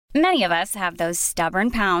Many of us have those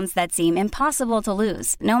stubborn pounds that seem impossible to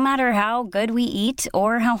lose, no matter how good we eat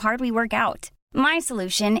or how hard we work out. My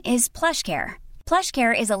solution is PlushCare.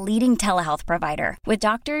 PlushCare is a leading telehealth provider with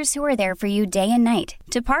doctors who are there for you day and night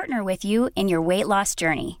to partner with you in your weight loss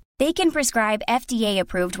journey. They can prescribe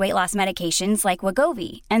FDA-approved weight loss medications like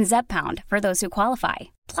Wegovy and Zepbound for those who qualify.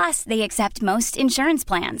 Plus, they accept most insurance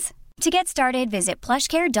plans. To get started, visit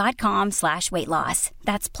plushcare.com/weightloss.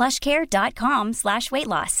 That's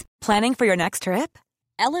plushcare.com/weightloss. Planning for your next trip?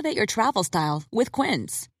 Elevate your travel style with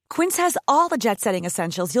Quince. Quince has all the jet-setting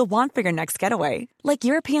essentials you'll want for your next getaway, like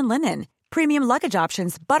European linen, premium luggage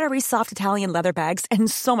options, buttery soft Italian leather bags, and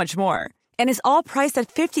so much more. And is all priced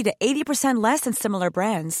at 50 to 80% less than similar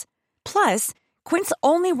brands. Plus, Quince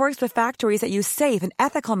only works with factories that use safe and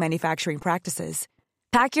ethical manufacturing practices.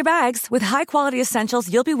 Pack your bags with high-quality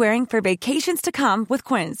essentials you'll be wearing for vacations to come with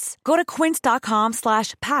Quince. Go to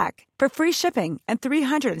quince.com/pack for free shipping and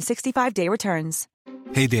 365-day returns.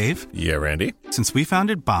 Hey, Dave. Yeah, Randy. Since we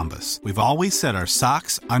founded Bombas, we've always said our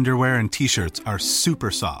socks, underwear, and T-shirts are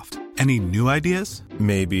super soft. Any new ideas?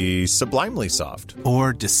 Maybe sublimely soft.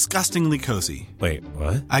 Or disgustingly cozy. Wait,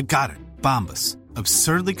 what? I got it. Bombas.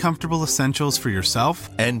 Absurdly comfortable essentials for yourself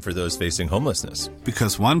and for those facing homelessness.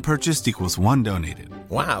 Because one purchased equals one donated.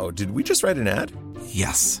 Wow, did we just write an ad?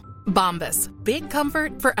 Yes. Bombas. Big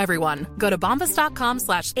comfort for everyone. Go to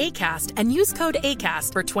bombas.com/ACAST and use code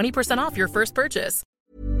ACAST for 20% off your first purchase.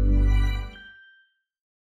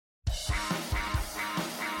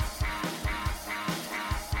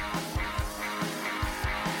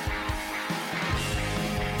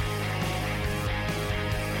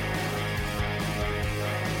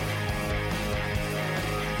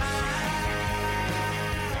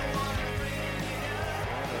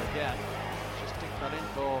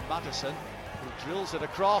 Maddison, who drills it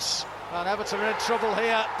across, and Everton are in trouble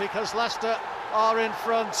here because Leicester are in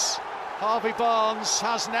front. Harvey Barnes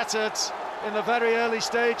has netted in the very early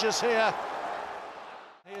stages here.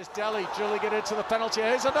 Here's Delhi drilling it into the penalty.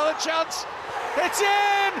 Here's another chance. It's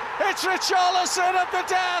in! It's Richarlison at the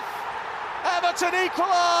death! Everton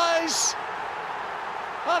equalise!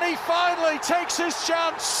 And he finally takes his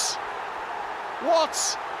chance.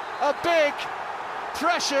 What a big,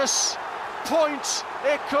 precious point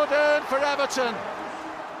it could earn for Everton.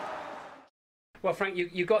 Well, Frank,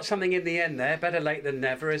 you got something in the end there. Better late than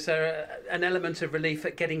never. Is there an element of relief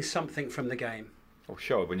at getting something from the game? Well,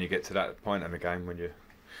 sure, when you get to that point in the game, when you're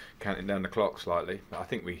counting down the clock slightly. I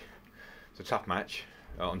think it's a tough match.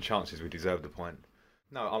 On chances, we deserved the point.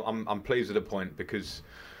 No, I'm pleased with the point because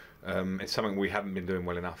it's something we haven't been doing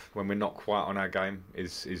well enough. When we're not quite on our game,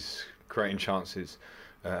 is creating chances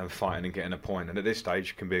and fighting and getting a point. And at this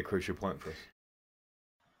stage, can be a crucial point for us.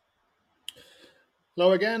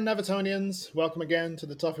 Hello again, Evertonians. Welcome again to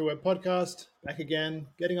the Toffee Web podcast. Back again,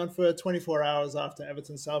 getting on for 24 hours after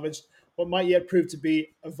Everton salvaged what might yet prove to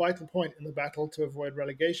be a vital point in the battle to avoid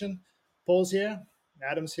relegation. Paul's here,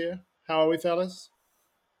 Adam's here. How are we, fellas?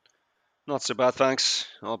 Not so bad, thanks.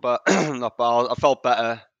 Not bad. Not bad. I felt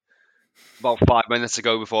better about 5 minutes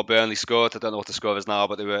ago before Burnley scored. I don't know what the score is now,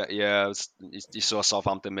 but they were, you saw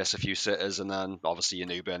Southampton miss a few sitters, and then obviously you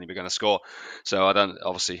knew Burnley were going to score. So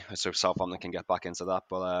so Southampton can get back into that.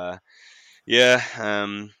 But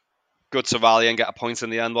good to rally and get a point in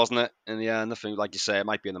the end, wasn't it? In the end, I think, like you say, it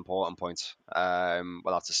might be an important point.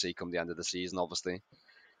 We'll have to see come the end of the season, obviously.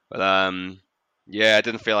 But I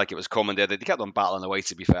didn't feel like it was coming there. They kept on battling away,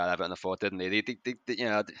 to be fair, Everton, I thought, didn't they? They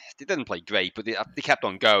didn't play great, but they kept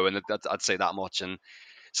on going, I'd say that much. And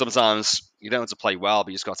sometimes you don't have to play well, but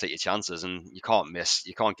you just got to take your chances, and you can't miss,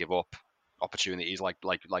 you can't give up opportunities like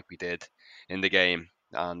we did in the game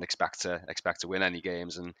and expect to win any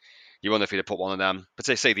games. And you wonder if you'd have put one of them, but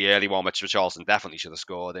say the early one, which Richarlison definitely should have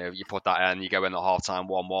scored. You put that in, you go in at half time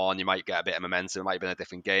 1-1, you might get a bit of momentum. It might have been a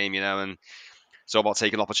different game, and it's all about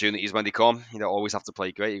taking opportunities when they come. You don't always have to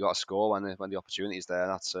play great. You got to score when the opportunity's there.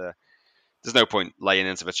 That's there's no point laying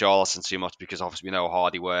into Richarlison too much, because obviously we know how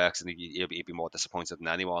hard he works, and he'll be more disappointed than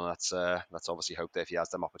anyone. That's obviously hope that if he has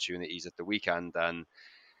them opportunities at the weekend, then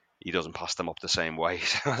he doesn't pass them up the same way.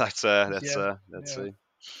 Let's see.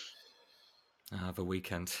 I have a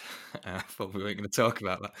weekend. I thought we weren't going to talk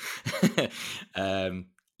about that. I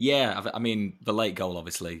mean, the late goal,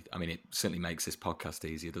 obviously, it certainly makes this podcast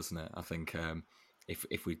easier, doesn't it? I think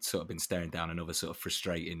if we'd sort of been staring down another sort of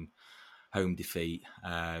frustrating home defeat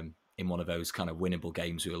in one of those kind of winnable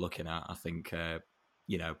games we were looking at, I think,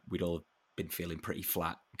 we'd all been feeling pretty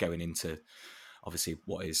flat going into, obviously,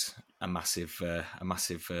 what is a massive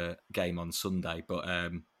game on Sunday.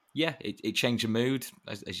 But it changed the mood,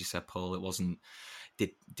 as you said, Paul. It wasn't.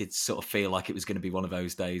 Did sort of feel like it was going to be one of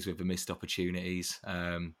those days with the missed opportunities.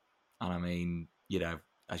 And I mean,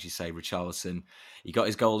 as you say, Richarlison, he got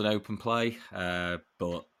his goal in open play,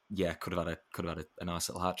 but yeah, could have had a nice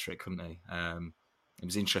little hat trick, couldn't he? It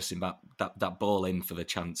was interesting that ball in for the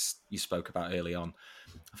chance you spoke about early on.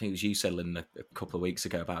 I think it was you said, Lynn, a couple of weeks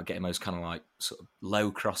ago about getting those kind of like sort of low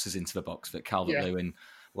crosses into the box that Calvert-Lewin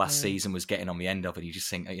last season was getting on the end of, and you just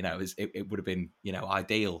think, it would have been,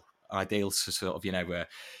 ideal to sort of,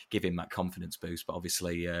 give him that confidence boost, but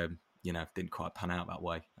obviously, didn't quite pan out that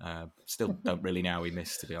way. Still don't really know how he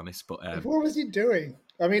missed, to be honest. But what was he doing?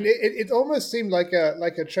 I mean, it almost seemed like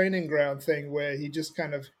a training ground thing where he just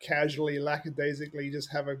kind of casually, lackadaisically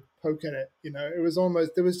just have a poke at it. He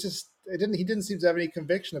didn't seem to have any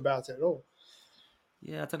conviction about it at all.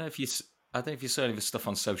 Yeah, I don't know if you saw any of the stuff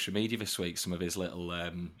on social media this week. Some of his little,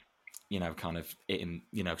 kind of hitting,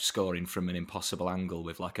 scoring from an impossible angle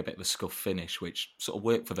with like a bit of a scuff finish, which sort of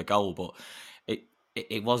worked for the goal, but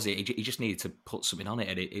he just needed to put something on it.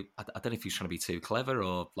 And I don't know if he was trying to be too clever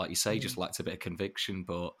or, like you say, just lacked a bit of conviction.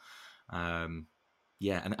 But and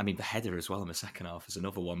I mean the header as well in the second half is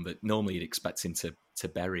another one that normally you'd expect him to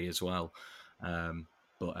bury as well. It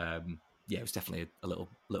was definitely a little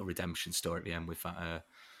redemption story at the end with that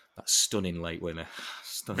stunning late winner.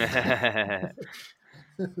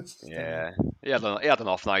 Yeah, he had an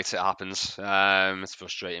off night. It happens. It's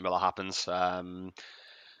frustrating, but it happens.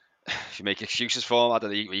 If you make excuses for him, I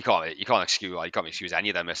don't know, you can't excuse any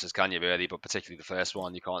of their misses, can you, really? But particularly the first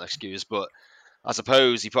one, you can't excuse. But I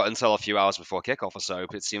suppose he put until a few hours before kickoff or so.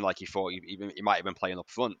 But it seemed like he thought he might have been playing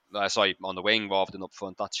up front. On the wing rather than up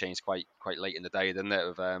front. That changed quite late in the day, didn't it?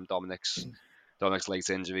 With Dominic's late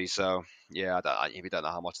injury. So yeah, we don't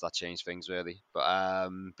know how much that changed things really.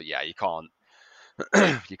 But yeah, you can't.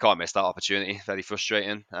 You can't miss that opportunity. Very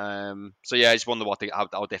frustrating. So yeah, I just wonder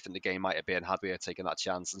how different the game might have been had we taken that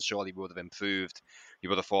chance, and surely we would have improved. You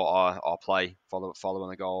would have thought our play following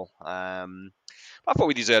the goal. I thought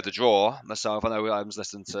we deserved a draw myself. I know I was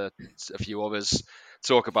listening to a few others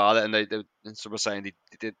talk about it, and they were saying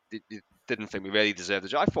they didn't think we really deserved a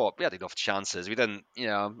draw. I thought we had enough chances. We didn't, we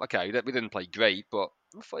didn't play great, but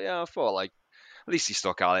I thought like. At least he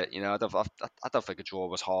stuck at it, I don't think a draw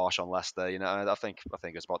was harsh on Leicester, I think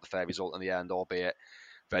it's about the fair result in the end, albeit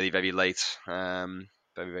very, very late, very,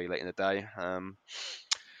 very late in the day.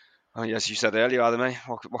 As you said earlier, Adam,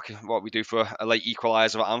 what we do for a late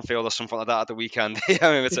equaliser at Anfield or something like that at the weekend?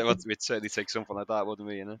 We'd certainly take something like that, wouldn't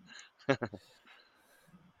we?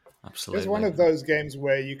 Absolutely. It's one of those games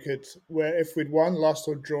where if we'd won, lost,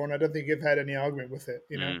 or drawn, I don't think you've had any argument with it.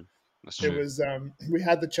 It was we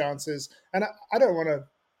had the chances, and I don't want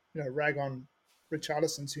to rag on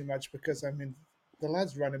Richarlison too much because I mean the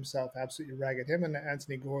lad's run himself absolutely ragged. Him and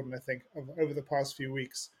Anthony Gordon, I think, over the past few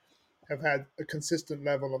weeks, have had a consistent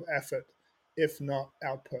level of effort, if not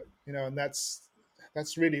output. And that's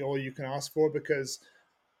really all you can ask for, because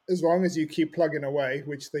as long as you keep plugging away,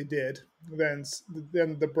 which they did, then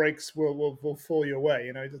the breaks will fall your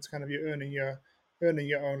way. It's kind of you're earning your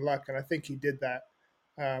own luck, and I think he did that.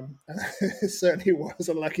 It certainly was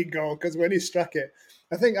a lucky goal, because when he struck it,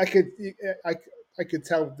 I think I could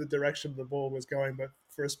tell the direction the ball was going, but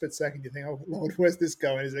for a split second you think, oh Lord, where's this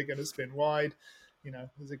going? Is it going to spin wide?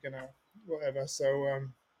 Is it going to whatever? So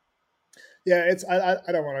it's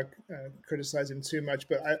I don't want to criticize him too much,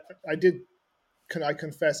 but I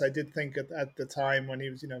confess I did think at the time when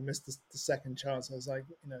he was missed the second chance, I was like,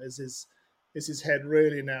 is his head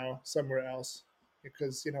really now somewhere else?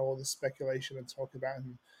 Because all the speculation and talk about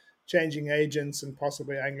him changing agents and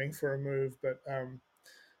possibly angling for a move, but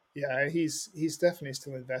he's definitely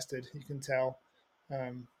still invested. You can tell,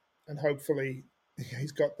 and hopefully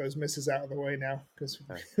he's got those misses out of the way now, because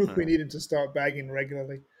we need him to start bagging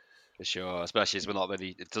regularly. For sure, especially as we're not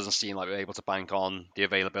really. It doesn't seem like we're able to bank on the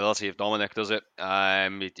availability of Dominic, does it?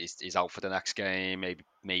 He's out for the next game,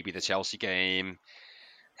 maybe the Chelsea game.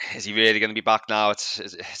 Is he really going to be back now?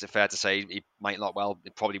 Is it fair to say he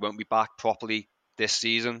probably won't be back properly this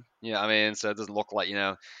season? So it doesn't look like,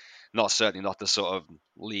 certainly not the sort of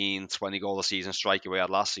lean 20-goal a season striker we had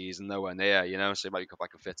last season, nowhere near, so he might come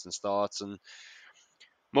back in fits and starts. And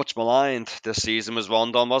much maligned this season was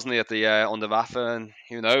Rondon, wasn't he, under Rafa? And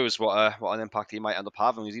who knows what an impact he might end up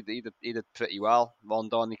having. He did pretty well.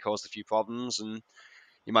 Rondon, he caused a few problems, and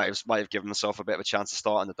he might have given himself a bit of a chance to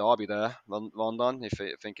start in the derby there, Rondon. If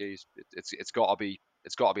I think it's got to be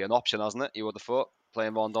an option, hasn't it? You would have thought,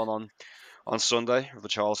 playing Rondon on Sunday with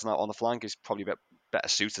Richarlison out on the flank. He's probably a bit better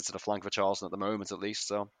suited to the flank of Richarlison at the moment, at least.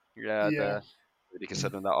 So really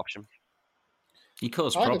considering that option. He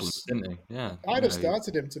caused problems, didn't he? Yeah. I'd have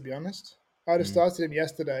started him, to be honest. I'd have started him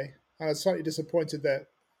yesterday, and I was slightly disappointed that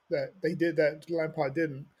they did that. Lampard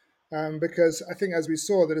didn't. because I think, as we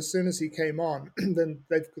saw, that as soon as he came on, then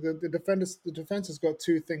the defense has got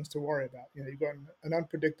two things to worry about. You've got an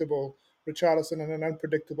unpredictable Richarlison and an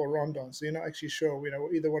unpredictable Rondon, so you're not actually sure,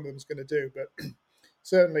 what either one of them is going to do. But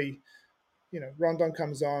certainly, Rondon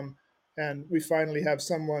comes on, and we finally have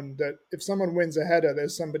someone that, if someone wins a header,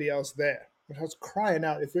 there's somebody else there. I was crying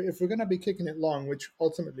out, if we're going to be kicking it long, which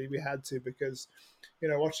ultimately we had to, because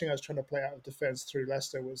watching us trying to play out of defense through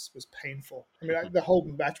Leicester was painful. I mean, the whole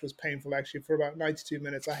match was painful, actually. For about 92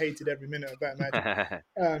 minutes, I hated every minute of that match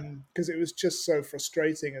because it was just so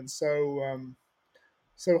frustrating and so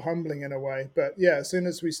humbling in a way. But yeah, as soon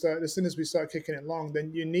as we start kicking it long,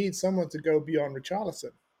 then you need someone to go beyond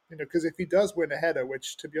Richarlison. Because if he does win a header,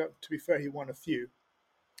 which to be fair, he won a few,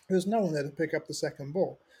 there's no one there to pick up the second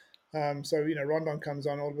ball. So Rondon comes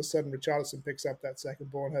on, all of a sudden Richarlison picks up that second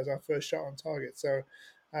ball and has our first shot on target. So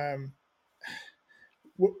how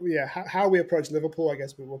we approach Liverpool, I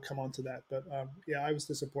guess we will come on to that. But I was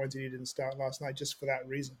disappointed he didn't start last night just for that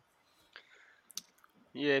reason.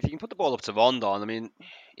 Yeah, if you can put the ball up to Rondon, I mean,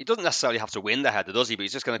 he doesn't necessarily have to win the header, does he? But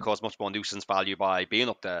he's just going to cause much more nuisance value by being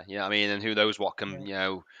up there. You know what I mean? And who knows what can,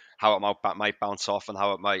 how it might bounce off and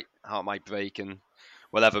how it might break and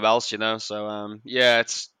whatever else, So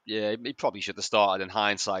he probably should have started in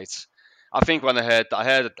hindsight. I think when I'd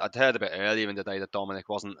heard a bit earlier in the day that Dominic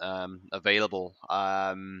wasn't available.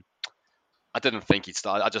 I didn't think he'd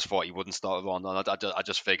start. I just thought he wouldn't start with Rondon. I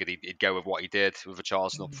just figured he'd go with what he did with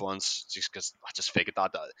Richarlison up front, just because I just figured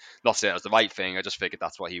that. Not saying it was the right thing. I just figured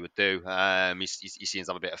that's what he would do. He seems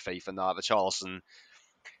to have a bit of faith in that. Richarlison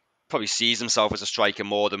probably sees himself as a striker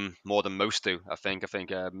more than most do. I think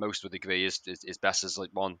most would agree is best as like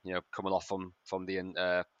one, coming off from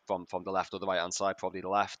the left or the right hand side, probably the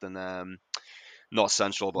left, and not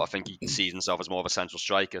central, but I think he sees himself as more of a central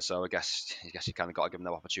striker. So I guess you kind of got to give him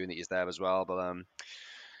the opportunities there as well. But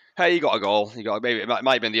hey, he got a goal. Maybe it might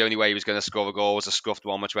have been the only way he was going to score a goal was a scuffed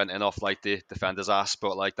one which went in off like the defender's ass.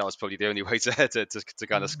 But like that was probably the only way to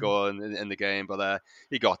kind of score in the game. But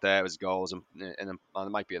he got there. It was goals, and it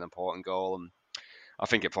might be an important goal. And I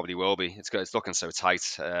think it probably will be. It's looking so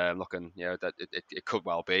tight. Looking, that it could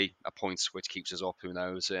well be a point which keeps us up. Who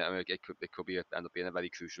knows? I mean, it could be end up being a very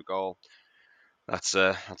crucial goal. Let's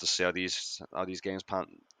have to see how these games pan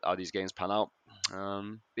out.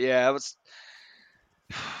 It was.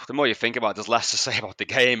 The more you think about it, there's less to say about the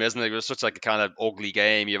game, isn't it? It was such like a kind of ugly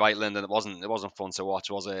game. You're right, Lyndon. It wasn't fun to watch,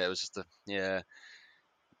 was it? It was just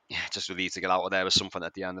just relieved to get out of there with something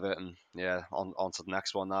at the end of it, and on to the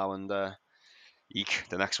next one now, and eek,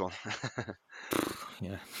 the next one.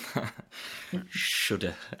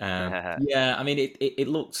 Shudder. I mean,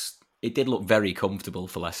 it did look very comfortable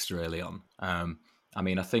for Leicester early on. I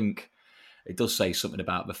mean, I think it does say something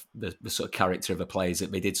about the sort of character of the players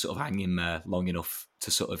that they did sort of hang in there long enough to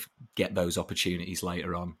sort of get those opportunities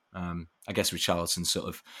later on. I guess Richarlison's sort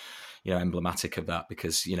of, emblematic of that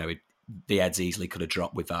because, the heads easily could have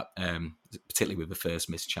dropped with that, particularly with the first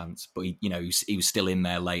missed chance. But he was still in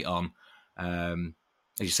there late on. As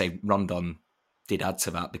you say, Rondon did add to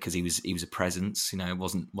that because he was a presence. It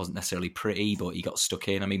wasn't necessarily pretty, but he got stuck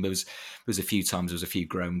in. I mean, there was a few times, there was a few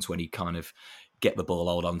groans when he kind of get the ball,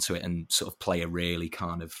 hold onto it, and sort of play a really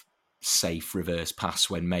kind of safe reverse pass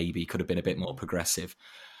when maybe could have been a bit more progressive.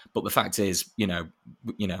 But the fact is,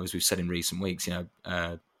 as we've said in recent weeks,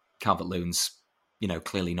 Calvert-Lewin's,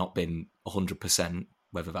 clearly not been 100%,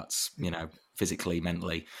 whether that's, physically,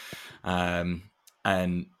 mentally,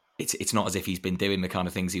 and it's not as if he's been doing the kind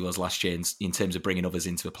of things he was last year in terms of bringing others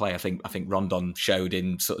into a play. I think Rondon showed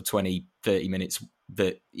in sort of 20, 30 minutes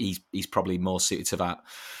that he's probably more suited to that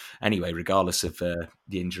anyway, regardless of the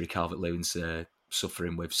injury Calvert-Lewin's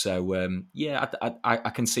suffering with. So,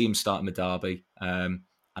 I can see him starting the derby. And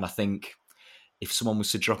I think if someone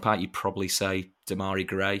was to drop out, you'd probably say Demarai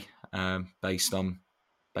Gray, based on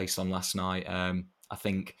last night. I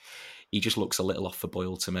think he just looks a little off the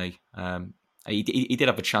boil to me. He did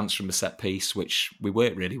have a chance from the set piece, which we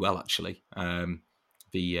worked really well, actually.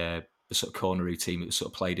 The sort of corner routine that was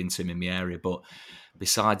sort of played into him in the area. But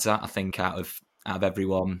besides that, I think out of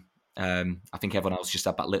everyone, I think everyone else just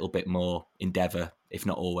had that little bit more endeavour, if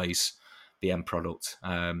not always the end product.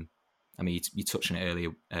 I mean, you touched on it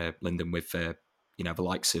earlier, Lyndon, with the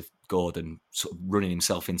likes of Gordon sort of running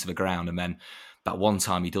himself into the ground, and then that one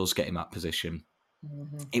time he does get in that position,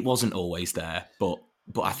 it wasn't always there, but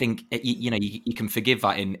I think you can forgive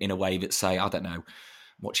that in a way that, say, I don't know,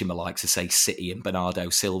 watching the likes of, say, City and Bernardo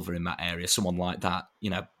Silva in that area, someone like that,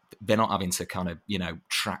 they're not having to kind of,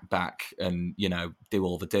 track back and, do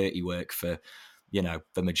all the dirty work for, the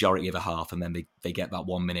majority of a half, and then they get that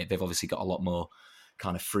 1 minute. They've obviously got a lot more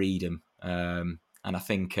kind of freedom. And I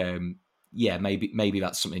think, maybe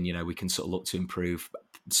that's something, we can sort of look to improve.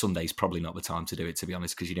 Sunday's probably not the time to do it, to be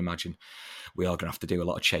honest, because you'd imagine we are going to have to do a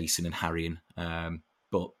lot of chasing and harrying.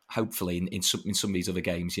 But hopefully in some of these other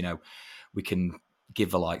games, we can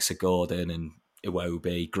give the likes of Gordon and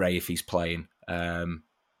Iwobi, Gray if he's playing,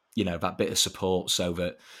 that bit of support so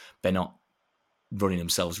that they're not running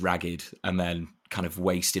themselves ragged and then kind of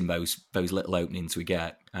wasting those little openings we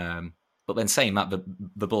get. But then saying that,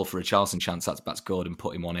 the ball for a Richarlison chance, that's Gordon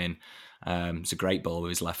putting one in. It's a great ball with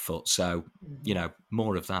his left foot. So,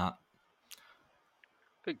 more of that.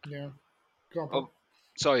 Yeah.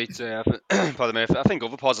 Sorry, pardon me. I think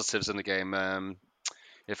other positives in the game,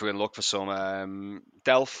 if we're going to look for some,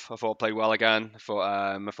 Delph, I thought played well again. I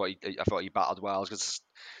thought he battled well because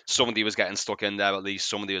somebody was getting stuck in there. At least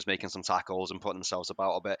somebody was making some tackles and putting themselves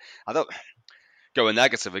about a bit. I don't going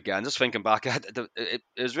negative again. Just thinking back, it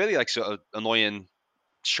was really like sort of annoying,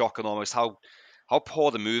 shocking almost how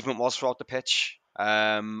poor the movement was throughout the pitch.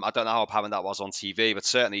 I don't know how apparent that was on TV, but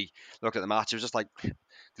certainly look at the match. It was just like they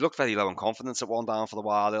looked very low in confidence at one down for the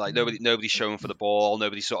while. They're like nobody's showing for the ball.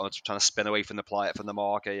 Nobody's sort of trying to spin away from the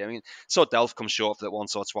marker. I mean, saw Delph come short for it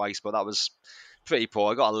once or twice, but that was pretty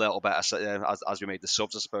poor. I got a little better as we made the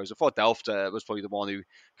subs, I suppose. I thought Delph was probably the one who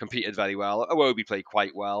competed very well. Iwobi played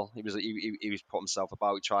quite well. He was put himself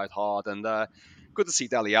about. He tried hard, and good to see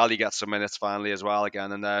Dele Alli get some minutes finally as well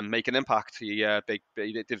again and make an impact. He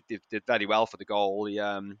did very well for the goal. He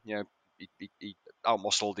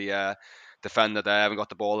outmuscled the defender there and got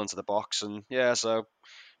the ball into the box, and so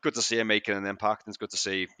good to see him making an impact. And it's good to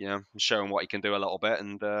see showing what he can do a little bit,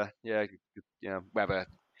 and whether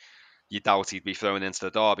you doubt he'd be thrown into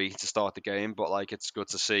the derby to start the game, but it's good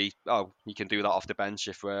to see. Oh, he can do that off the bench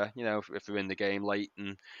if we're in the game late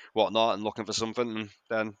and whatnot and looking for something. And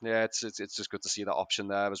then it's just good to see that option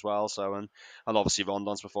there as well. So and obviously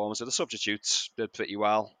Rondon's performance. So the substitutes did pretty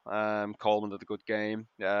well. Coleman did a good game.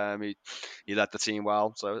 He led the team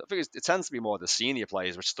well. So I think it tends to be more the senior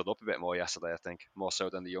players which stood up a bit more yesterday. I think more so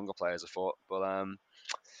than the younger players, I thought. But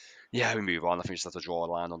we move on. I think we just have to draw a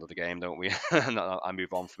line under the game, don't we? And I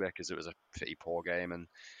move on from it because it was a pretty poor game, and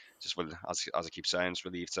just as I keep saying, just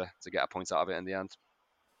relieved to get a point out of it in the end.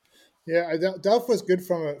 Yeah, Delph was good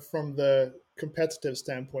from the competitive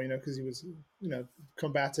standpoint, because he was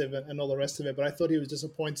combative and all the rest of it. But I thought he was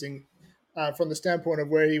disappointing from the standpoint of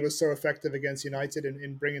where he was so effective against United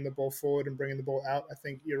in bringing the ball forward and bringing the ball out. I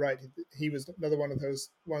think you're right. He was another one of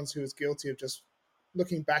those ones who was guilty of just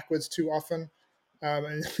looking backwards too often.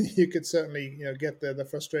 And you could certainly, get the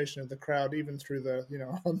frustration of the crowd even through the,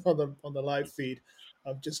 on the live feed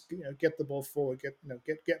of just, get the ball forward,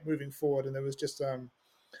 get moving forward. And there was just,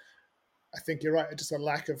 I think you're right, just a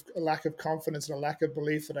lack of confidence and a lack of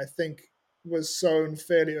belief that I think was sown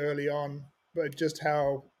fairly early on, but just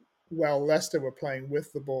how well Leicester were playing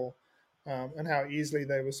with the ball and how easily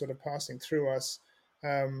they were sort of passing through us.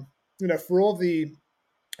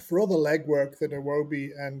 For all the legwork that Iwobi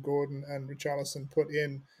and Gordon and Richarlison put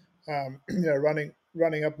in,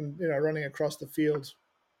 running up and running across the field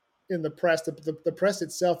in the press, the press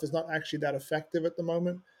itself is not actually that effective at the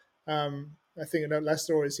moment. I think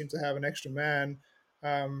Leicester always seem to have an extra man.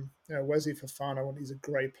 Wesley Fofana, he's a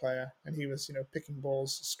great player, and he was picking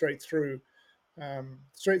balls straight through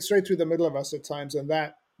the middle of us at times, and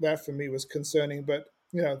that for me was concerning. But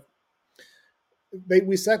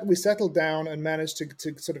we settled down and managed to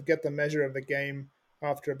sort of get the measure of the game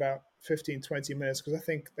after about 15-20 minutes, because I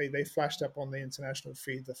think they flashed up on the international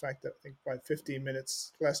feed the fact that I think by 15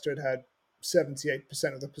 minutes Leicester had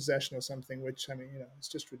 78% of the possession or something, which it's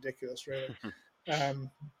just ridiculous, really.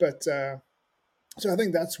 So I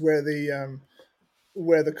think that's where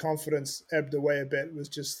the confidence ebbed away a bit. Was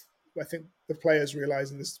just, I think, the players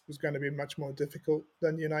realizing this was going to be much more difficult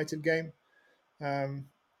than the United game, and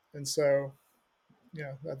so.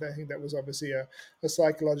 I think that was obviously a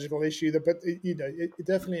psychological issue. But it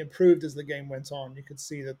definitely improved as the game went on. You could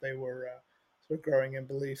see that they were sort of growing in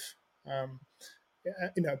belief.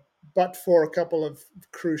 But for a couple of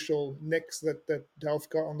crucial nicks that Delph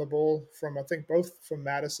got on the ball from, I think both from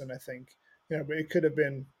Maddison. I think but it could have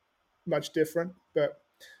been much different. But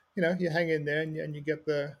you hang in there and you get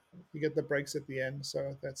the breaks at the end.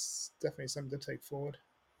 So that's definitely something to take forward.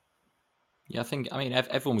 Yeah,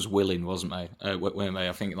 everyone was willing, wasn't they? Weren't they?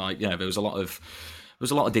 I think there was a lot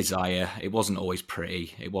of desire. It wasn't always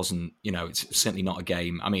pretty. It wasn't, it's certainly not a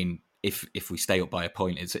game. I mean, if we stay up by a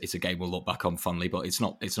point, it's a game we'll look back on fondly, but it's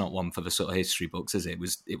not one for the sort of history books, is it?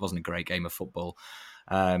 It wasn't a great game of football.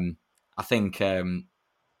 I think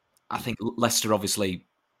Leicester obviously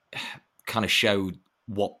kind of showed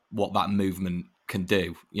what that movement can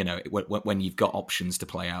do. When you've got options to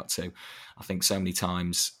play out to, I think so many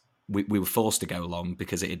times we were forced to go long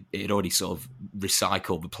because it had already sort of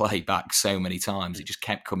recycled the play back so many times. It just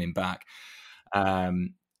kept coming back,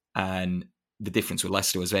 and the difference with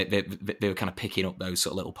Leicester was they were kind of picking up those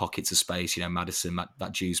sort of little pockets of space. Maddison,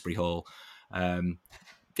 that Dewsbury Hall.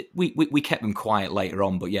 We kept them quiet later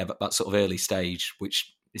on, but yeah, that sort of early stage,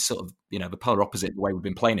 which is sort of the polar opposite of the way we've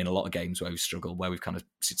been playing in a lot of games where we've struggled, where we've kind of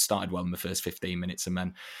started well in the first 15 minutes and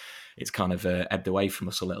then it's kind of ebbed away from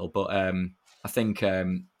us a little. But I think yeah,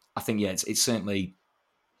 it's certainly,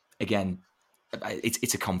 again,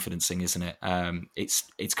 it's a confidence thing, isn't it?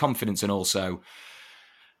 It's confidence, and also,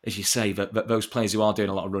 as you say, that those players who are doing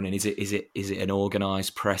a lot of running, is it an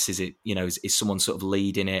organised press? Is it is someone sort of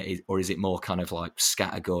leading it, or is it more kind of like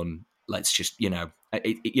scattergun? Let's just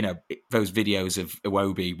those videos of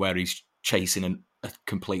Iwobi where he's chasing a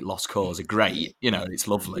complete lost cause are great. It's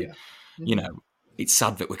lovely. Yeah. It's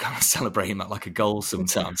sad that we're kind of celebrating that like a goal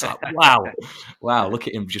sometimes. Like, wow, look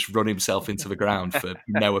at him just run himself into the ground for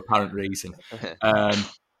no apparent reason.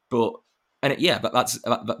 But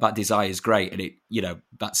that desire is great, and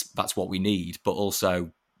that's what we need. But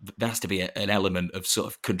also there has to be an element of sort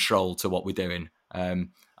of control to what we're doing. I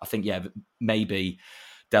think maybe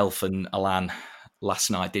Delph and Alan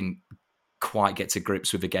last night didn't quite get to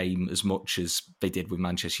grips with the game as much as they did with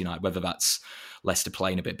Manchester United. Whether that's Leicester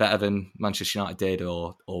playing a bit better than Manchester United did,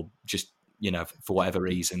 or just for whatever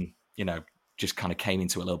reason, just kind of came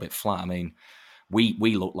into a little bit flat. I mean,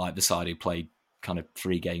 we looked like the side who played kind of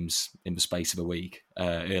 3 games in the space of a week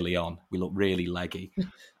early on. We looked really leggy. It's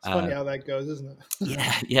funny how that goes, isn't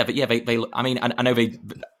it? Yeah, but they I mean, I know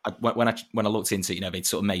when I looked into it, they'd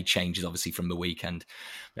sort of made changes obviously from the weekend.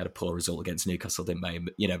 They had a poor result against Newcastle, didn't they?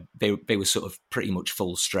 But, they were sort of pretty much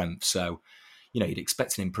full strength. So, you'd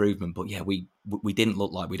expect an improvement, but yeah, we didn't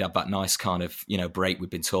look like we'd have that nice kind of, break we've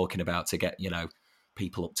been talking about to get,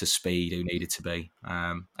 people up to speed who needed to be.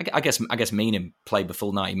 I guess Meenam played the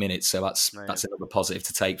full 90 minutes, so that's another positive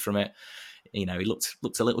to take from it. He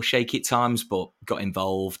looked a little shaky at times, but got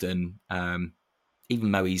involved, and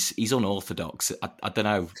even though he's unorthodox, I don't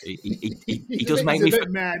know. He does make me a bit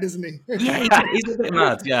mad, isn't he? Yeah, he's a bit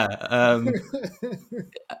mad. Yeah,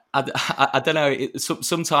 I don't know.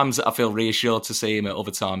 Sometimes I feel reassured to see him. At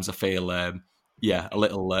other times, I feel a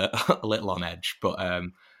little on edge. But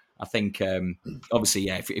I think obviously,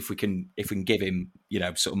 if we can give him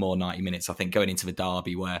sort of more 90 minutes, I think going into the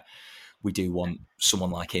derby where we do want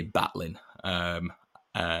someone like him battling, I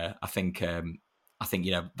think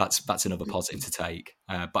that's another positive to take.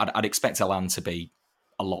 But I'd expect Alan to be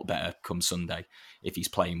a lot better come Sunday if he's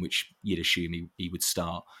playing, which you'd assume he would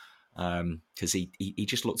start, because he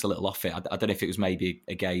just looked a little off it. I don't know if it was maybe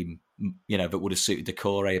a game that would have suited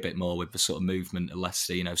Decore a bit more with the sort of movement of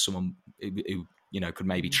Leicester. Someone who could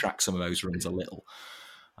maybe track some of those runs a little.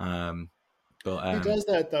 But he does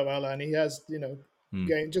that though, Alan. He has game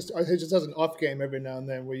he just has an off game every now and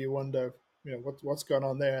then where you wonder what's going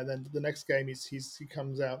on there, and then the next game he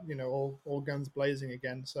comes out all guns blazing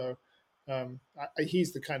again. So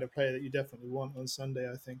he's the kind of player that you definitely want on Sunday,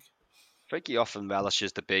 I think. I think he often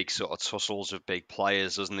relishes the big sort of tussles of big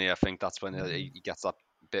players, doesn't he? I think that's when he gets that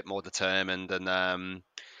bit more determined, and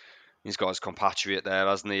he's got his compatriot there,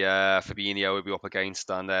 hasn't he? Fabinho will be up against,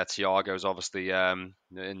 and Thiago's obviously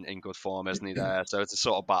in good form, isn't he? There, so it's a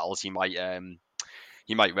sort of battles he might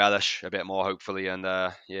relish a bit more, hopefully, and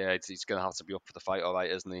he's going to have to be up for the fight, all right,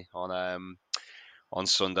 isn't he? On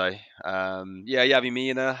Sunday, Yerry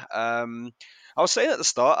Mina. I was saying at the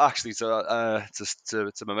start, actually, to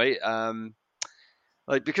my mate,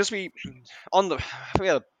 because we had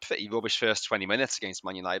a pretty rubbish first 20 minutes against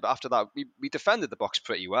Man United, but after that we defended the box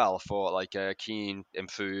pretty well. For Keane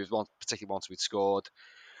improved, particularly once we'd scored.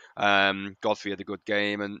 Godfrey had a good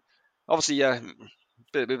game, and obviously,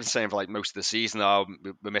 we've been saying for most of the season now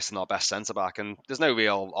we're missing our best centre back, and there's no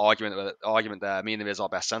real argument there. Mina is our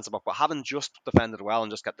best centre back, but having just defended well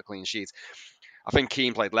and just kept the clean sheet, I think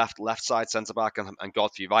Keane played left side centre back and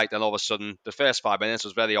Godfrey right. Then all of a sudden, the first 5 minutes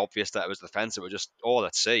was very obvious that it was the defence. It was just all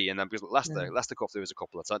at sea. And then because Leicester cut through a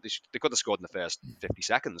couple of times, they could have scored in the first 50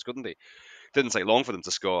 seconds, couldn't they? Didn't take long for them to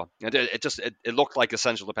score. It looked like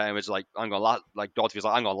essential to pair. Like Godfrey was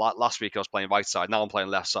like, hang on, last week I was playing right side, now I'm playing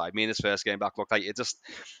left side. Me in his first game back looked like it just.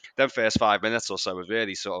 Them first 5 minutes or so was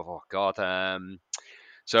really sort of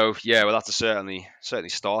So we'll have to certainly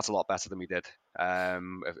start a lot better than we did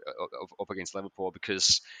up against Liverpool,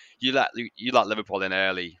 because you let Liverpool in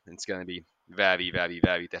early, it's going to be very, very,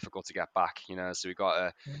 very difficult to get back. So we've got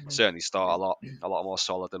to certainly start a lot more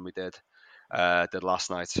solid than we did last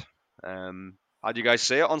night. How do you guys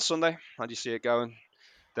see it on Sunday? How do you see it going?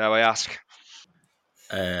 Dare I ask?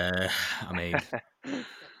 I mean,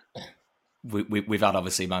 we've had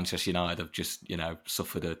obviously Manchester United have just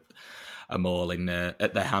suffered a mauling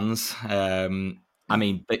at their hands. I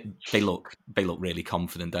mean, they look really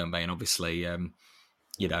confident, don't they? And obviously,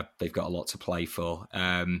 they've got a lot to play for.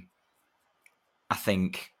 I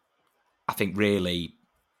think really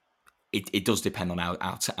it does depend on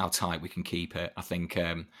how tight we can keep it. I think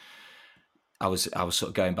I was sort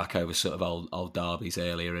of going back over sort of old derbies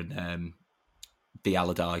earlier, and the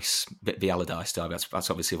Allardyce derby. That's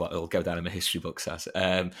obviously what it'll go down in the history books as.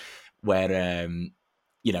 Where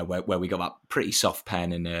we got that pretty soft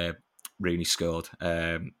pen and Rooney scored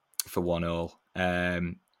for 1-1.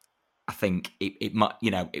 I think it might,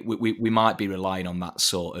 we might be relying on that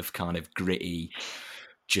sort of kind of gritty,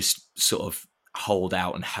 just sort of hold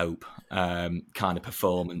out and hope kind of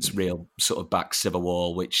performance, real sort of backs to the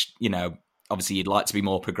wall, which, obviously you'd like to be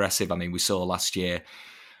more progressive. I mean, we saw last year,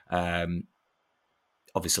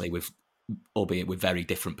 obviously albeit with very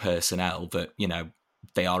different personnel, that,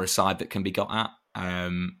 they are a side that can be got at.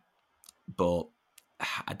 But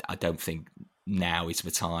I don't think now is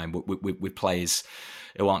the time with players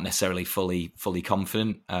who aren't necessarily fully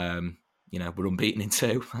confident. We're unbeaten in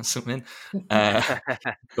 2. That's something. But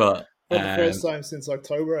for the first time since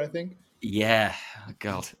October, I think. Yeah,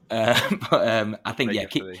 God. But I think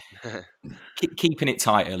keeping it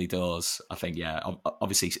tight early doors. I think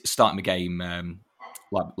obviously starting the game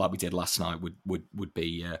like we did last night would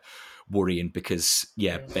be worrying, because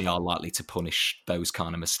they are likely to punish those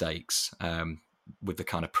kind of mistakes with the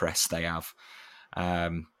kind of press they have.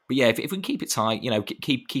 But if we can keep it tight,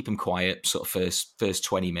 keep them quiet, sort of first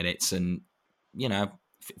 20 minutes, and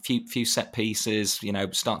few set pieces,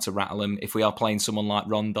 start to rattle them. If we are playing someone like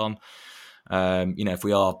Rondon, if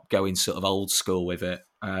we are going sort of old school with it,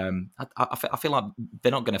 I feel like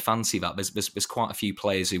they're not going to fancy that. There's quite a few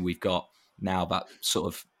players who we've got now, that sort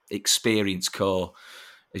of experienced core,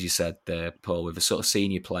 as you said, Paul, with the sort of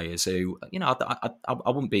senior players who, I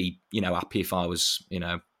wouldn't be, happy if I was,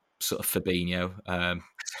 sort of Fabinho,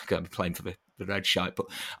 going to be playing for the red shite, but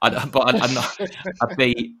I'm not.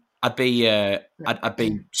 I'd be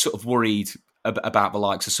sort of worried about the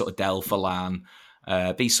likes of sort of Del Forlan,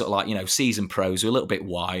 these sort of like, seasoned pros who are a little bit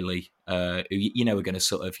wily, who are going to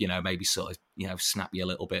sort of, maybe sort of, snap you a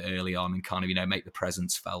little bit early on and kind of, make the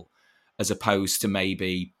presence felt, as opposed to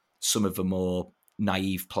maybe some of the more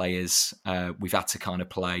naive players we've had to kind of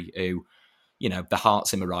play who, the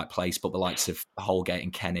heart's in the right place, but the likes of Holgate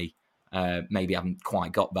and Kenny maybe haven't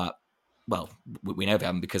quite got that. Well, we know they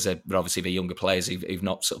haven't, because they're obviously the younger players who've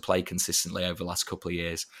not sort of played consistently over the last couple of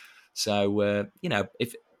years. So,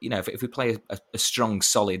 if we play a strong,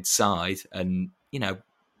 solid side, and,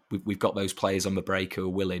 we've got those players on the break who are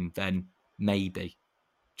willing, then maybe,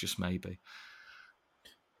 just maybe.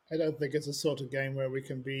 I don't think it's a sort of game where we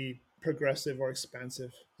can be progressive or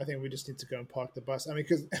expansive. I think we just need to go and park the bus. I mean,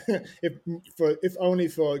 because if only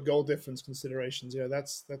for goal difference considerations,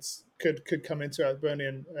 that's could come into it. Burnley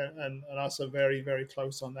and us are very, very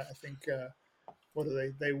close on that. I think what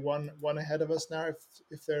are they one ahead of us now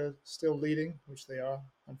if they're still leading, which they are,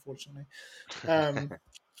 unfortunately.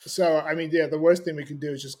 So I mean, the worst thing we can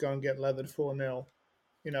do is just go and get leathered 4-0,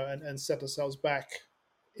 and set ourselves back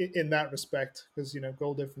in that respect, because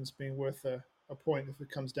goal difference being worth a point if it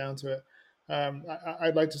comes down to it.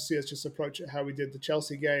 I'd like to see us just approach it how we did the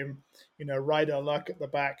Chelsea game, ride our luck at the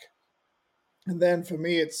back. And then for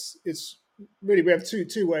me, it's really, we have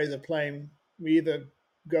two ways of playing. We either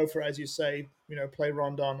go for, as you say, play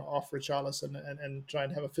Rondon off Richarlison and try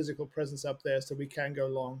and have a physical presence up there so we can go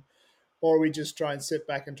long, or we just try and sit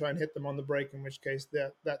back and try and hit them on the break, in which case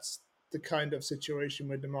that's the kind of situation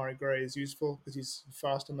where Demarai Gray is useful, because he's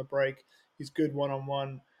fast on the break. He's good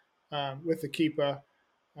one-on-one with the keeper.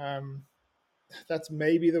 That's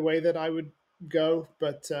maybe the way that I would go,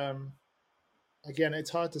 but again, it's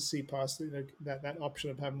hard to see past that option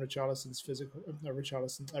of having Rondon's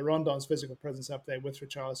physical presence up there with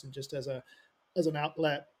Richarlison just as an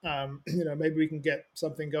outlet. Maybe we can get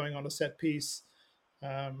something going on a set piece,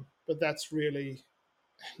 but that's really,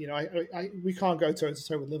 we can't go toe to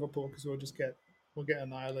toe with Liverpool, because we'll get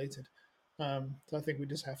annihilated. So I think we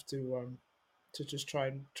just have to just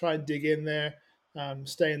try and dig in there,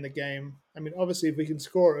 stay in the game. I mean, obviously, if we can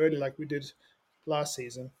score early like we did last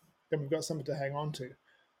season, then we've got something to hang on to.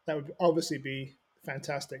 That would obviously be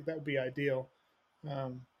fantastic. That would be ideal.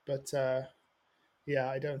 But I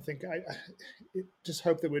don't think I just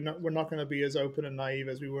hope that we're not going to be as open and naive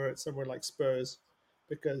as we were at somewhere like Spurs,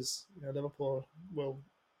 because Liverpool will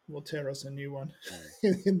tear us a new one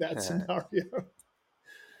in that scenario.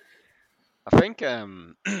 I think, I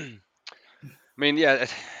mean,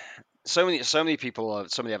 so many people,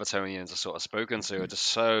 so many Evertonians are sort of spoken to are just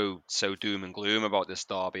so doom and gloom about this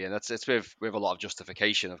derby, and it's with a lot of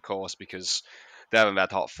justification, of course, because they're in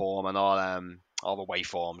red hot form and all the way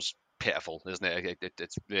form's pitiful, isn't it?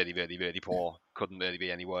 It's really, really, really poor. Couldn't really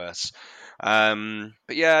be any worse. But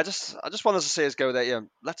yeah, I just wanted to say us go there. Yeah,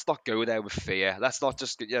 let's not go there with fear. Let's not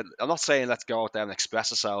just. Yeah, I'm not saying let's go out there and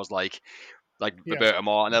express ourselves like Roberto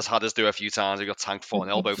Martinez had us do a few times. We got tanked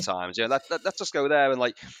 4-0 both times. Yeah, let's just go there and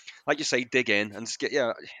like you say, dig in and just get.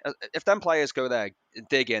 Yeah, if them players go there,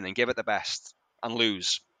 dig in and give it the best and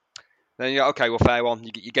lose, then you're okay. Well, fair one.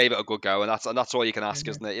 You gave it a good go, and that's all you can ask,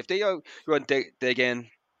 isn't it? If they go and dig in,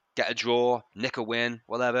 get a draw, nick a win,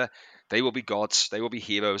 whatever, they will be gods. They will be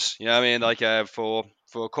heroes. You know what I mean? Like for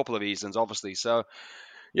a couple of reasons, obviously. So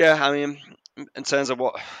yeah, I mean, in terms of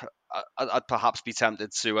what I'd perhaps be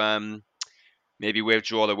tempted to maybe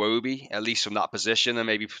withdraw the Iwobi, at least from that position, and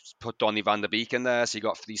maybe put Donny van der Beek in there. So you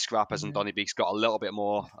got 3 scrappers, and Donny Beek's got a little bit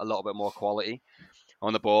more quality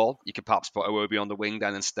on the ball. You could perhaps put Iwobi on the wing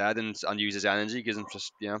then instead, and use his energy, gives him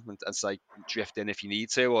just and say drift in if you need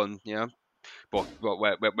to, and But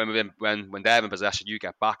when they're in possession, you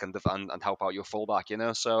get back and help out your fullback.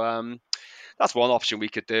 So that's one option we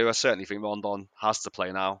could do. I certainly think Rondon has to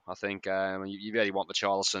play now. I think you really want the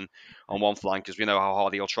Charleston on one flank, because we know how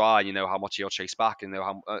hard he'll try, and you know how much he'll chase back, and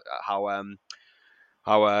know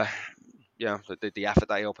how the effort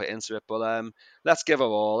that he'll put into it. But let's give it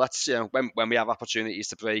all. Let's when we have opportunities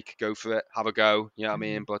to break, go for it, have a go. You know what I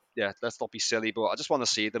mean? But yeah, let's not be silly. But I just want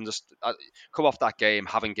to see them just come off that game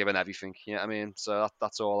having given everything. You know what I mean? So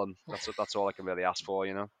that's all. That's all I can really ask for.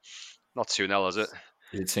 Not 2-0, is it?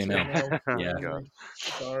 It's 2-0. Yeah. God.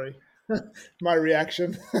 Sorry, my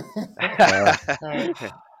reaction.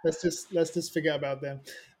 Let's just forget about them.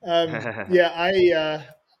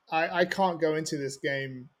 I can't go into this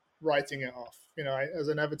game writing it off. As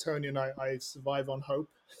an Evertonian, I survive on hope.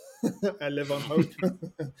 I live on hope.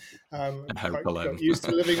 And hope alone. Got used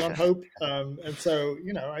to living on hope, and so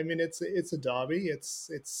it's a derby.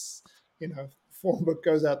 It's form book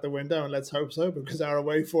goes out the window, and let's hope so, because our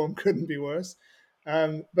away form couldn't be worse.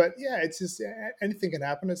 But yeah, it's just anything can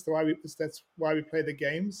happen. That's why we play the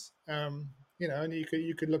games. And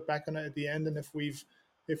you could look back on it at the end, and if we've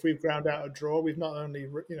ground out a draw, we've not only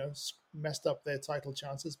messed up their title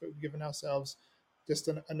chances, but we've given ourselves just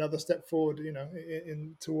another step forward,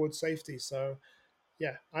 in towards safety. So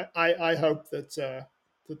yeah, I hope that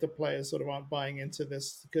the players sort of aren't buying into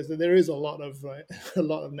this, because there is a lot of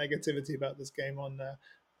negativity about this game on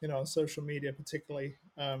on social media particularly.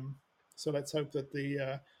 So let's hope that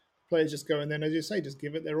the players just go in there and, as you say, just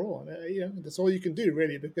give it their all. That's all you can do,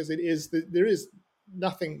 really, because there is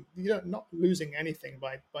nothing. You're not losing anything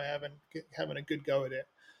by having a good go at it,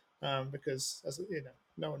 because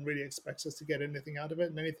no one really expects us to get anything out of it,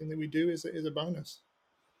 and anything that we do is a bonus.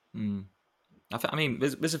 I mean,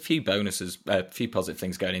 there's a few bonuses, a few positive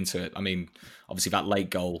things going into it. I mean, obviously that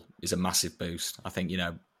late goal is a massive boost. I think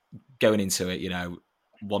going into it,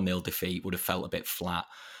 1-0 defeat would have felt a bit flat.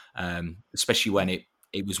 Especially when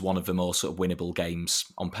it was one of the more sort of winnable games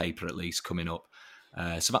on paper, at least, coming up.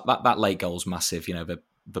 So that late goal's massive.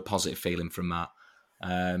 The positive feeling from that.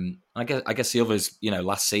 I guess the others,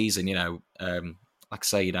 last season, like I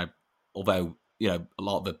say, although a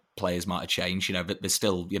lot of the players might have changed, but there's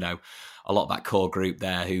still a lot of that core group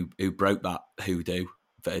there who broke that hoodoo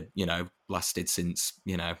that lasted since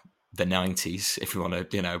the 90s, if you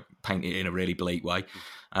want to paint it in a really bleak way.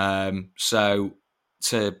 So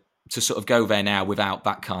to sort of go there now without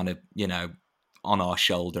that kind of on our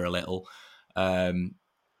shoulder a little,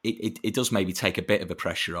 it does maybe take a bit of the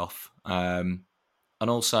pressure off, and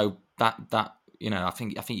also that I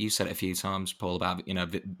think you said it a few times, Paul, about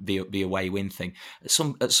the away win thing. At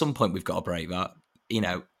some point we've got to break that.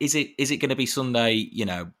 Is it going to be Sunday?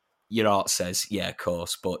 Your heart says yeah, of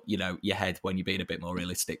course, but your head, when you're being a bit more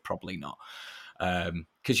realistic, probably not,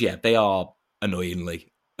 because they are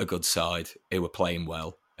annoyingly a good side who are playing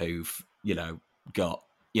well, who've got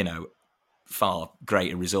far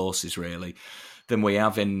greater resources really than we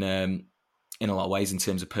have in a lot of ways in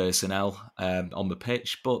terms of personnel on the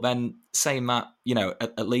pitch. But then saying that,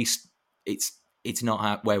 at least it's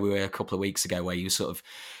not where we were a couple of weeks ago, where you were sort of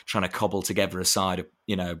trying to cobble together a side of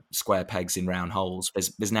square pegs in round holes.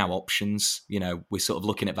 There's now options. We're sort of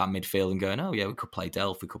looking at that midfield and going, oh yeah, we could play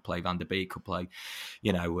Delph, we could play Van der Beek, could play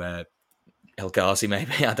El Ghazi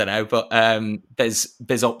maybe, I don't know, but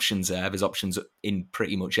there's options there. There's options in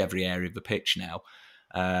pretty much every area of the pitch now,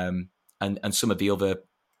 and some of the other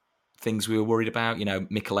things we were worried about.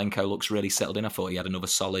 Mykolenko looks really settled in. I thought he had another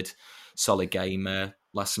solid game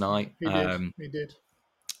last night. He did.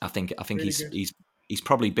 I think really he's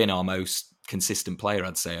probably been our most consistent player,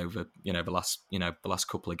 I'd say, over the last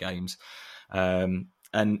couple of games. And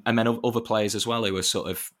then other players as well who are sort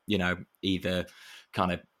of either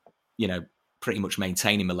kind of pretty much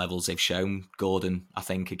maintaining the levels they've shown. Gordon, I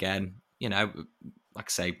think, again, like I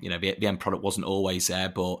say, the end product wasn't always there,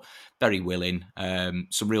 but very willing.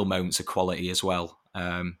 Some real moments of quality as well.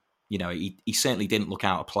 He certainly didn't look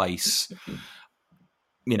out of place,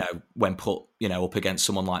 when put, up against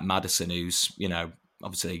someone like Maddison, who's,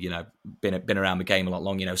 obviously, been around the game a lot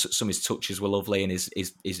long. Some of his touches were lovely and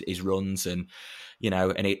his runs, and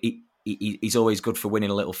and he's always good for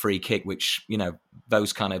winning a little free kick, which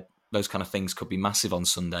those kind of things could be massive on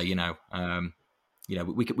Sunday.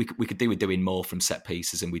 We could do with doing more from set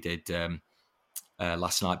pieces than we did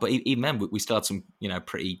last night. But even then, we still had some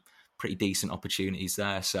pretty decent opportunities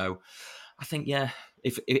there. So I think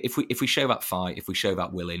if we show that fight, if we show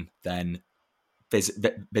that willing, then there's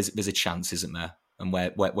a chance, isn't there? And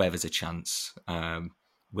where there's a chance,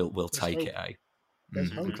 we'll take it.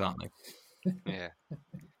 Exactly. Yeah.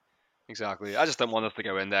 Exactly. I just don't want us to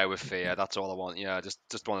go in there with fear. That's all I want.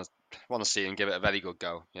 Just want to see him give it a very good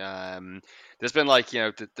go. There's been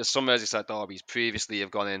there's some Merseyside derbies previously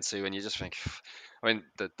have gone into, and you just think, I mean,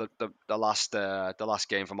 the last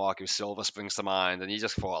game for Marcus Silva springs to mind, and you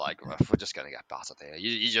just thought we're just gonna get battered here.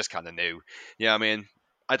 You just kind of knew. I mean,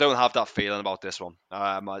 I don't have that feeling about this one.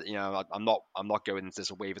 I'm not going into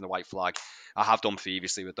this waving the white flag. I have done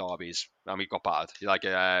previously with derbies, and we got battered.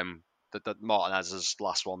 The Martinez's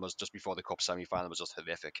last one was just before the Cup semi-final. Was just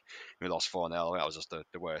horrific. We lost 4-0. That was just the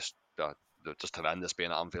worst. Just horrendous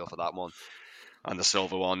being at Anfield for that one. And the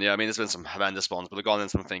Silva one, I mean, there's been some horrendous ones, but I've gone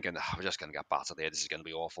into them thinking, we're just going to get battered here. This is going to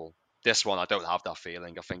be awful. This one, I don't have that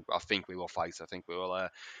feeling. I think we will fight. I think we will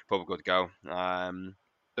put a good go.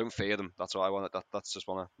 Don't fear them. That's what I want. That's just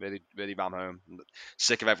want to really, really ram home. I'm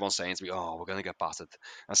sick of everyone saying to me, we're going to get battered.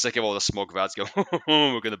 I'm sick of all the smug lads go,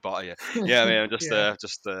 we're going to batter you. I mean,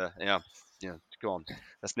 go on.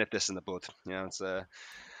 Let's nip this in the bud.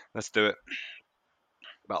 Let's do it.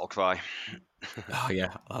 Battle cry. Oh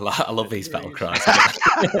yeah, I love these battle cries.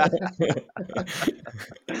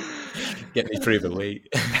 Get me through the week.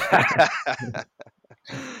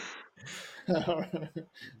 All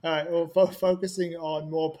right. Well, focusing on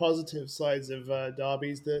more positive sides of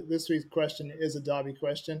derbies, this week's question is a derby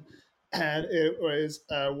question, and it was,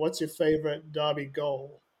 "What's your favorite derby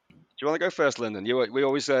goal?" Do you want to go first, Lyndon? You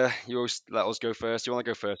always let us go first. Do you want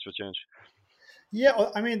to go first for a change? Yeah,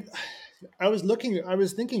 I mean, I was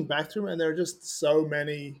thinking back through them, and there are just so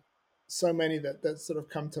many that sort of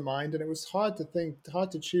come to mind, and it was hard to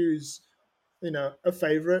choose, a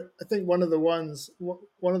favorite. I think one of the ones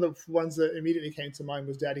that immediately came to mind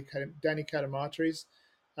was Danny Catamartri's,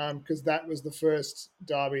 because that was the first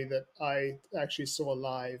derby that I actually saw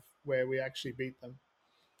live where we actually beat them,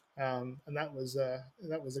 and that was a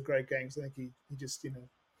great game. So I think he just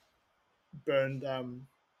burned.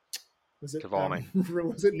 Was it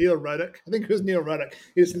was it Neil Ruddock? I think it was Neil Ruddock.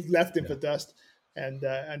 He just left him for dust and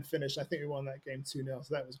finished. I think we won that game 2-0,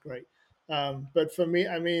 so that was great. But for me,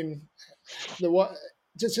 I mean,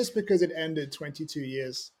 just because it ended 22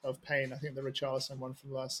 years of pain, I think the Richarlison one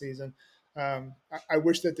from last season. I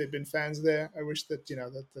wish that there'd been fans there. I wish that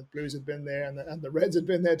that the Blues had been there and the Reds had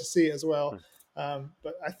been there to see it as well.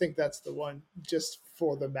 But I think that's the one, just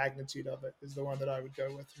for the magnitude of it, is the one that I would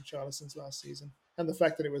go with, Richarlison's last season. And the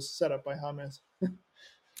fact that it was set up by James.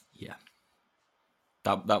 Yeah.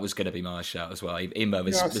 That was going to be my shout as well. Even though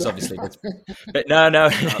there's obviously... But no.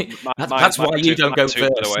 That's why you don't go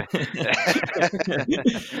first.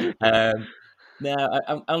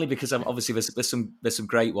 Only because obviously there's some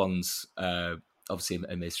great ones. Obviously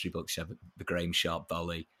in the history books, you have the Graham Sharp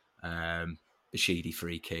volley, the Sheedy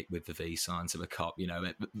free kick with the V signs of a cop.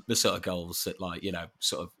 The sort of goals that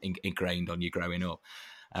sort of ingrained on you growing up.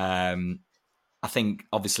 I think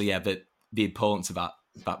obviously that the importance of that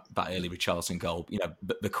early Richarlison goal,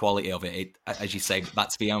 the quality of it, as you say,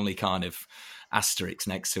 that's the only kind of asterisk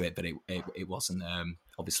next to it, but it wasn't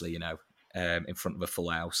obviously in front of a full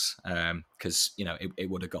house, because it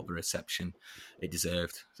would have got the reception it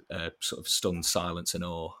deserved. Sort of stunned silence and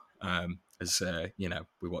awe as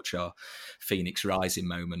we watch our Phoenix Rising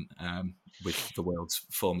moment with the world's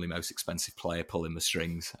formerly most expensive player pulling the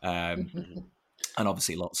strings. And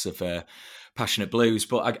obviously lots of passionate Blues.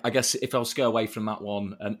 But I guess if I was to go away from that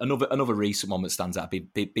one, another recent one that stands out be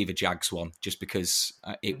the Jags one, just because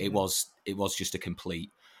it was just a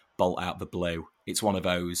complete bolt out of the blue. It's one of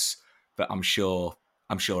those that I'm sure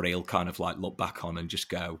he'll kind of look back on and just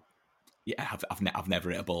go, yeah, I've never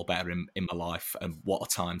hit a ball better in my life, and what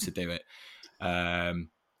a time to do it. And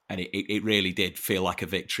it really did feel like a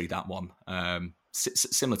victory, that one.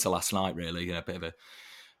 similar to last night, really. You know, a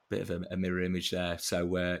bit of a mirror image there.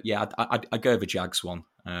 So yeah, I'd go over Jags one.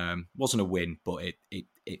 Wasn't a win, but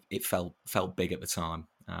it felt big at the time.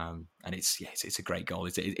 And it's a great goal.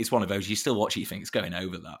 It's one of those you still watch it, you think it's going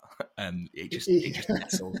over that, and it just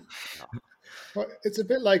nestles. Well, it's a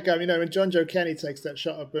bit like when John Joe Kenny takes that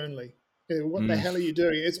shot at Burnley. What the hell are you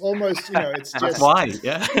doing? It's almost it's just that's why,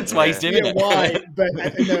 that's why he's doing it. Why? But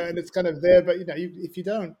and it's kind of there. But if you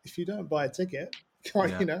don't buy a ticket, you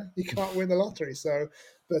can't win the lottery. So,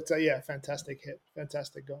 but fantastic hit,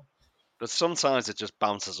 fantastic goal. But sometimes it just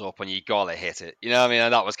bounces up and you gotta hit it. You know what I mean?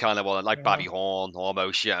 And that was kind of one like Bobby Horn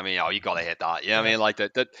almost. You know what I mean? Oh, you gotta hit that. You know what I mean? Like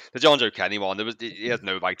the John Joe Kenny one, he had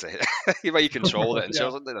no right to hit it. He controlled it, and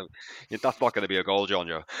so that's not going to be a goal, John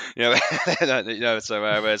Joe. So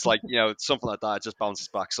it's like something like that just bounces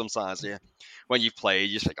back. Sometimes, when you play,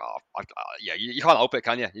 you just think, you can't help it,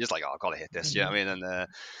 can you? You're just like, I've got to hit this. You know what I mean? And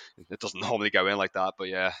it doesn't normally go in like that, but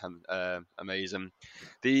amazing.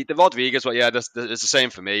 The Rodriguez one, it's the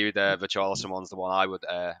same for me. The Richarlison one's the one I would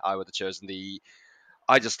have chosen.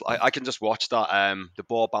 I can just watch that the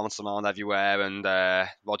ball bouncing around everywhere and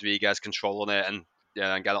Rodriguez controlling it and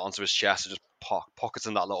get it onto his chest and just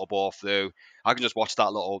pocketing that little ball through. I can just watch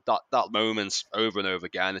that moment over and over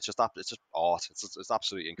again. It's just art. It's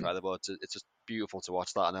absolutely incredible. It's just beautiful to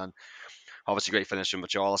watch that. And then obviously great finish from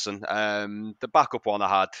Richarlison. The backup one I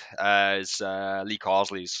had is Lee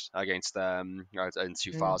Carsley's against in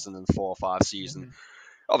 2004-05 season.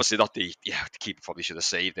 Obviously not the keeper probably should have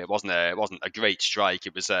saved it. It wasn't a great strike.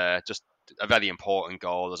 It was just a very important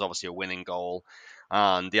goal. It was obviously a winning goal,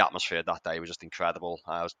 and the atmosphere that day was just incredible.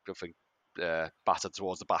 I was battered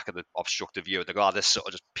towards the back of the obstructive view of the Gladys, sort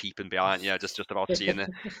of just peeping behind, just about seeing it,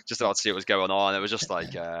 just about to see what was going on. It was just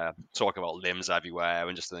like talking about limbs everywhere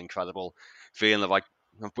and just an incredible feeling of like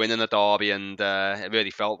winning a derby. And it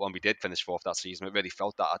really felt when we did finish fourth that season. It really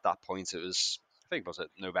felt that at that point. It was, I think, was it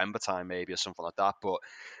November time maybe or something like that. But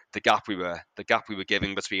the gap we were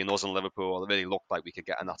giving between us and Liverpool, it really looked like we could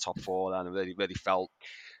get in that top four. And it really felt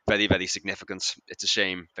very, very significant. It's a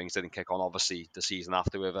shame things didn't kick on, obviously, the season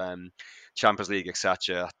after with Champions League,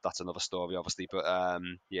 etc. That's another story, obviously. But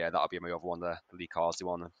that'll be my other one, the Lee Carsley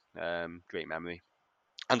one. Great memory.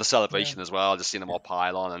 And the celebration as well, just seeing them all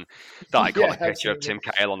pile on, and that iconic picture of Tim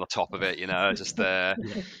Cahill on the top of it, just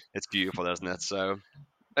it's beautiful, isn't it? So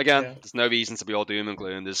again, there's no reason to be all doom and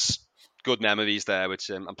gloom. There's good memories there, which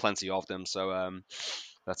and plenty of them. So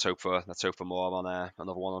let's hope for more on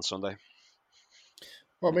another one on Sunday.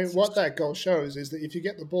 Well, I mean, what that goal shows is that if you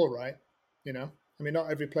get the ball right,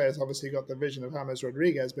 not every player's obviously got the vision of James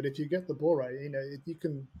Rodriguez, but if you get the ball right, you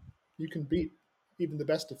can beat even the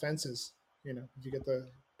best defenses. If you get the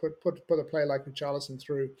put a player like Richarlison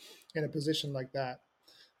through in a position like that,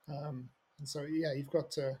 and so you've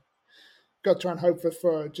got to try and hope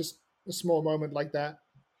for just a small moment like that,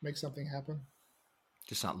 make something happen.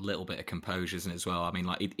 Just that little bit of composure, isn't it, as well? I mean,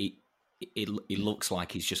 like it looks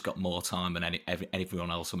like he's just got more time than everyone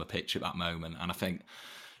else on the pitch at that moment, and I think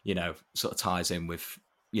sort of ties in with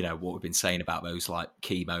what we've been saying about those like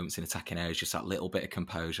key moments in attacking areas, just that little bit of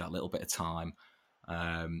composure, that little bit of time.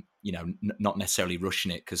 Not necessarily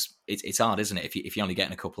rushing it, because it's hard, isn't it? If you're only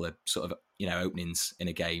getting a couple of sort of openings in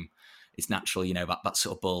a game, it's natural that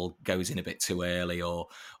sort of ball goes in a bit too early, or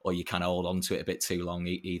you kind of hold on to it a bit too long,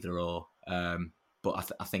 either or.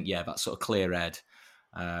 But I think that sort of clear head,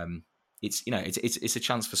 it's a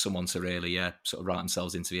chance for someone to really sort of write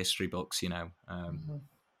themselves into the history books. Be a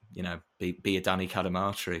Danny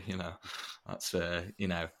Cadamarteri. That's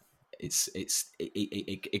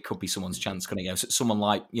it could be someone's chance, couldn't it? Someone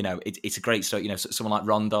like it's a great story. Someone like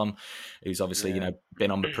Rondon, who's obviously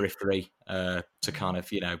been on the periphery to kind of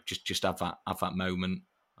just have that moment.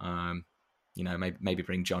 Maybe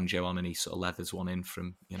bring John Joe on and he sort of leathers one in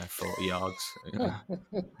from 40 yards.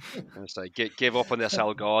 So give up on this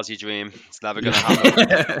El Ghazi dream. It's never going to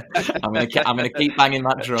happen. I'm gonna keep banging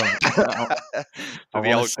that drum. I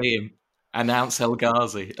want to see him announce El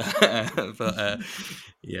Ghazi, but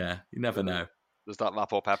you never know. Does that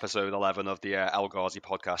wrap up episode 11 of the El Ghazi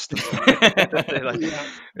podcast?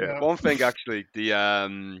 One thing actually,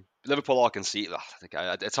 the Liverpool are conceded.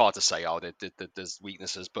 It's hard to say how there's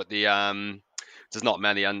weaknesses, but there's not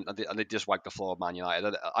many, and they just wiped the floor of Man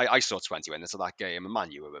United. I saw 20 minutes of that game, and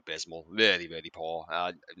Man U were abysmal, really, really poor,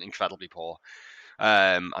 incredibly poor.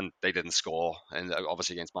 And they didn't score, and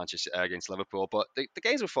obviously against Liverpool. But the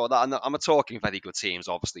games before that, and I'm talking very good teams.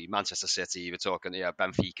 Obviously, Manchester City. We're talking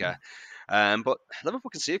Benfica. But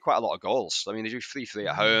Liverpool conceded quite a lot of goals. I mean, they drew 3-3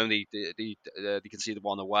 at home. They conceded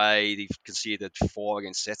one away. They conceded 4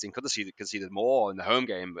 against City, and could have conceded more in the home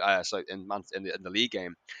game. In the league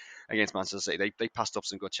game. against Manchester City. They passed up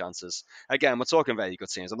some good chances. Again, we're talking very good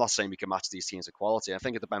teams. I'm not saying we can match these teams of quality. I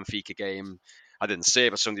think at the Benfica game, I didn't say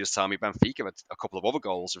it, but somebody was telling me Benfica had a couple of other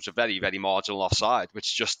goals, which are very, very marginal offside,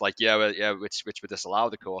 which just like, which were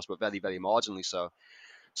disallowed, of course, but very, very marginally so.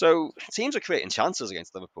 So teams are creating chances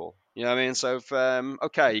against Liverpool. You know what I mean? So,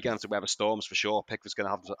 okay, you're going to have to weather storms for sure. Pickford's going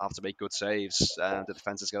to have to make good saves. The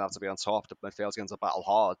defence is going to have to be on top. The midfield's going to battle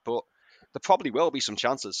hard. But there probably will be some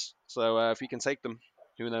chances. So if we can take them,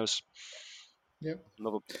 who knows? Yep.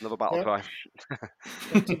 Another battle cry.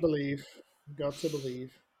 Got to believe. Got to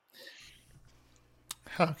believe.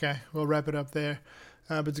 Okay, we'll wrap it up there.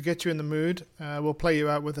 But to get you in the mood, we'll play you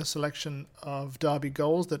out with a selection of Derby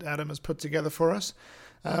goals that Adam has put together for us.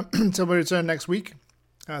 Until we return next week,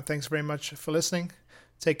 thanks very much for listening.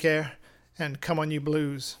 Take care, and come on you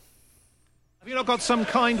Blues. Have you not got some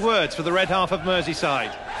kind words for the red half of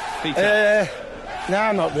Merseyside, Peter?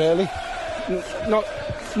 No, not really.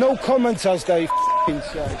 No comments as they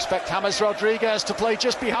say. Expect James Rodriguez to play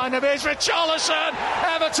just behind him. Here's Richarlison.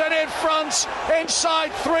 Everton in front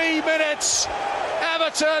inside 3 minutes.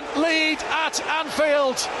 Everton lead at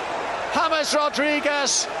Anfield. James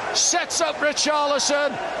Rodriguez sets up Richarlison.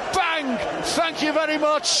 Bang! Thank you very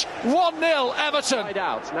much. 1-0 Everton.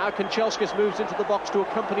 Out. Now Kanchelskis moves into the box to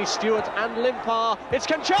accompany Stewart and Limpar. It's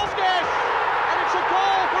Kanchelskis! And it's a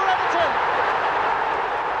goal for Everton.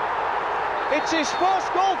 It's his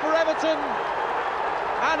first goal for Everton.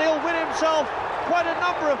 And he'll win himself quite a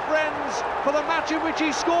number of friends for the match in which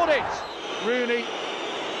he scored it. Rooney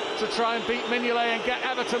to try and beat Mignolet and get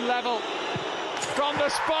Everton level. From the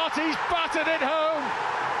spot, he's battered it home.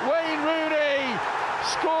 Wayne Rooney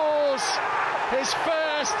scores his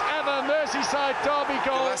first ever Merseyside derby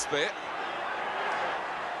goal. Gillespie,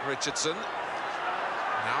 Richardson,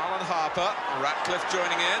 now Alan Harper, Ratcliffe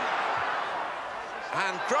joining in,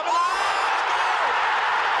 and Grobbelaar!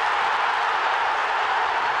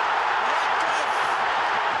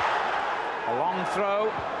 A long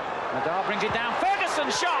throw, Madar brings it down, Ferguson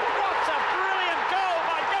shot, what a brilliant goal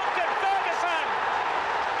by Duncan Ferguson!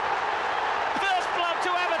 First blood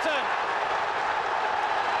to Everton,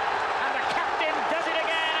 and the captain does it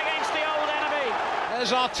again against the old enemy.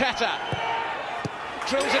 There's Arteta,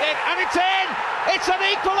 drills it in, and it's in! It's an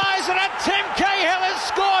equaliser, and Tim Cahill has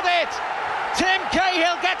scored it! Tim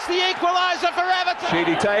Cahill gets the equaliser for Everton!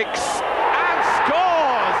 Sheedy takes and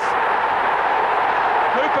scores!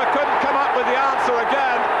 Hooper couldn't come up with the answer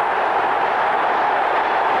again.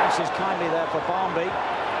 This is kindly there for Barnby.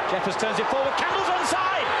 Jeffers turns it forward. Campbell's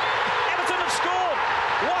onside. Everton have scored.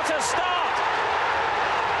 What a start!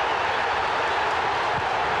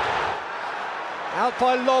 Out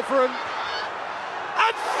by Lovren.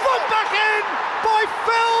 And put back in by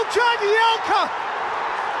Phil Jagielka.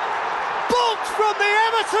 Bolt from the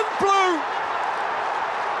Everton blue.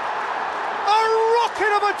 A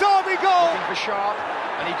rocket of a derby goal. Looking for Sharp,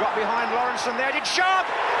 and he got behind Lawrence from there. Did Sharp?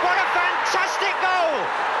 What a fantastic goal!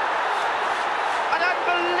 An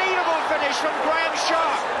unbelievable finish from Graham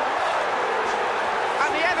Sharp.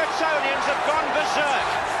 And the Evertonians have gone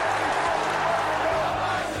berserk.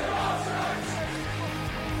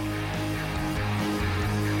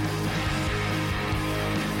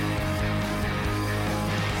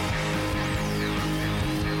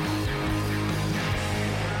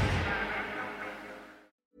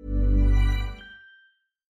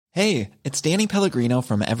 Hey, it's Danny Pellegrino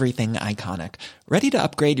from Everything Iconic. Ready to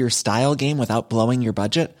upgrade your style game without blowing your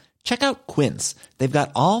budget? Check out Quince. They've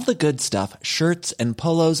got all the good stuff, shirts and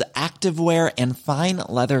polos, activewear, and fine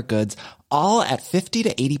leather goods, all at 50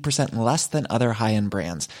 to 80% less than other high-end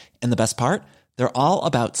brands. And the best part? They're all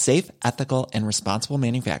about safe, ethical, and responsible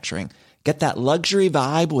manufacturing. Get that luxury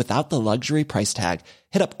vibe without the luxury price tag.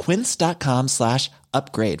 Hit up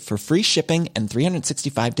quince.com/upgrade for free shipping and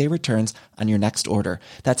 365-day returns on your next order.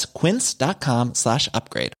 That's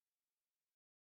quince.com/upgrade.